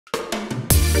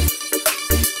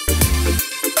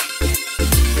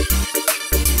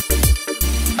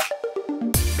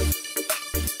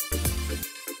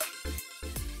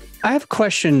I have a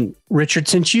question, Richard.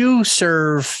 Since you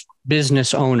serve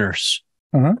business owners,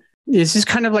 this is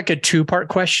kind of like a two-part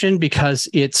question because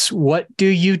it's what do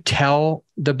you tell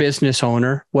the business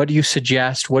owner? What do you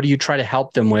suggest? What do you try to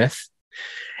help them with?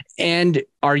 And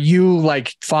are you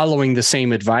like following the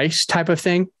same advice type of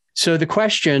thing? So the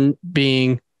question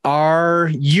being, are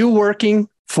you working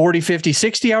 40, 50,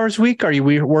 60 hours a week? Are you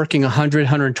working 100,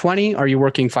 120? Are you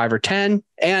working 5 or 10?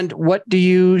 And what do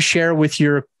you share with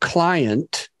your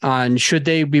client on should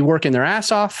they be working their ass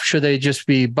off? Should they just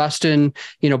be busting,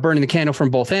 burning the candle from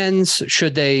both ends?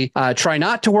 Should they try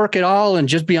not to work at all and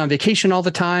just be on vacation all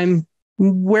the time?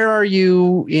 Where are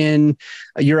you in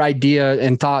your idea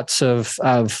and thoughts of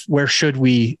where should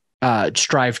we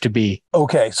strive to be?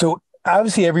 Okay. So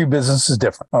obviously, every business is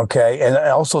different, okay? And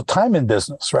also time in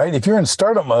business, right? If you're in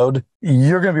startup mode,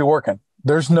 you're going to be working.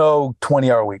 There's no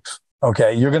 20-hour weeks,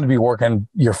 okay? You're going to be working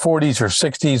your 40s or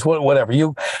 60s, whatever.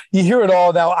 You hear it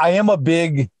all. Now,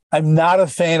 I'm not a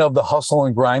fan of the hustle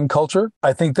and grind culture.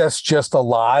 I think that's just a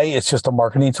lie. It's just a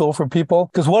marketing tool for people.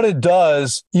 Because what it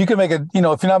does, you can make if you're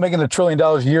not making $1 trillion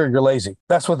a year, you're lazy.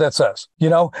 That's what that says.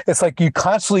 It's like you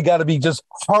constantly got to be just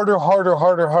harder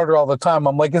all the time.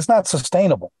 I'm like, it's not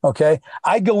sustainable. Okay.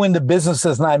 I go into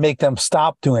businesses and I make them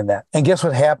stop doing that. And guess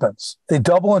what happens? They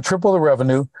double and triple the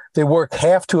revenue. They work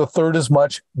half to a third as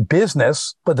much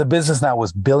business, but the business now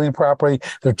is billing properly.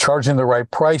 They're charging the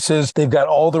right prices. They've got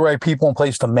all the right people in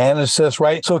place to manage this,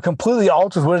 right? So it completely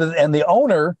alters what it is. And the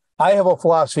owner, I have a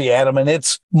philosophy, Adam, and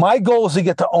it's my goal is to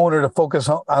get the owner to focus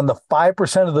on the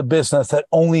 5% of the business that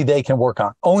only they can work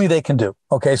on, only they can do.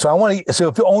 Okay. So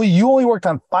if you only worked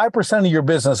on 5% of your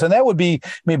business, and that would be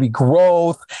maybe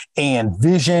growth and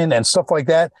vision and stuff like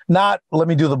that. Not let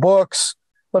me do the books.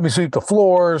 Let me sweep the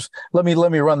floors. Let me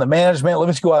run the management. Let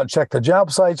me just go out and check the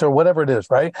job sites or whatever it is,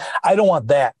 right? I don't want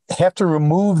that. I have to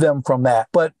remove them from that.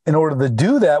 But in order to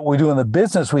do that, what we do in the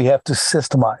business, we have to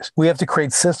systemize. We have to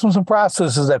create systems and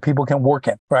processes that people can work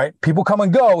in, right? People come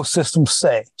and go, systems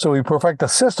stay. So we perfect a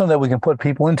system that we can put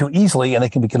people into easily and they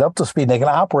can get up to speed and they can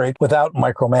operate without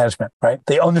micromanagement, right?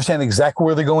 They understand exactly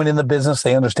where they're going in the business.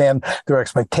 They understand their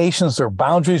expectations, their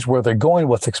boundaries, where they're going,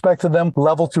 what's expected of them,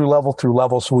 level through level through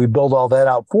level. So we build all that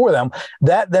out for them.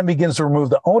 That then begins to remove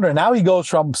the owner. Now he goes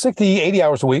from 60, 80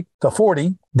 hours a week to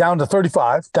 40, down to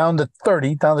 35, down to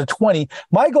 30, down to 20.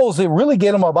 My goal is to really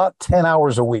get them about 10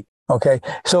 hours a week. Okay.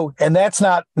 So, and that's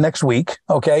not next week.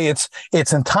 Okay. It's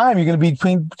in time. You're going to be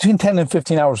between 10 and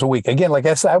 15 hours a week. Again, like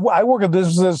I said, I work at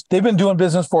businesses. They've been doing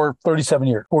business for 47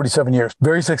 years,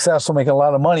 very successful, making a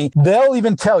lot of money. They'll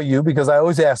even tell you, because I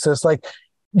always ask this, like,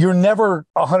 you're never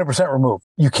 100% removed.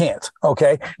 You can't.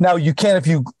 Okay. Now you can if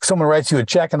someone writes you a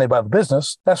check and they buy the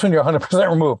business. That's when you're 100%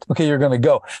 removed. Okay. You're going to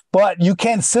go, but you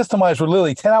can systemize where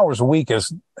literally 10 hours a week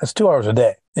that's 2 hours a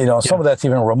day. Some of that's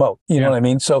even remote. You know what I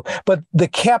mean? So, but the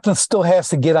captain still has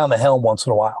to get on the helm once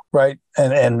in a while, right?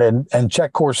 And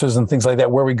check courses and things like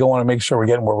that, where we go on and make sure we're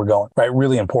getting where we're going, right?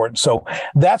 Really important. So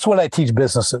that's what I teach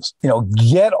businesses,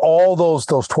 get all those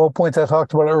 12 points I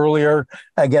talked about earlier.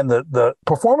 Again, the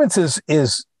performance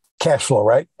is cash flow,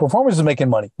 right? Performance is making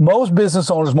money. Most business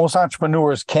owners, most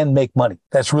entrepreneurs can make money.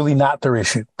 That's really not their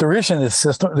issue. Their issue is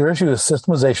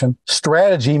systemization,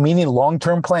 strategy, meaning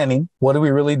long-term planning. What are we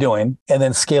really doing? And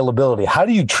then scalability. How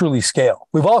do you truly scale?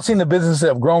 We've all seen the businesses that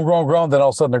have grown, then all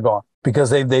of a sudden they're gone because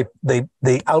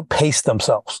they outpaced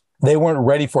themselves. They weren't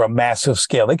ready for a massive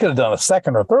scale. They could have done a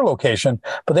second or third location,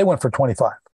 but they went for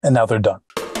 25 and now they're done.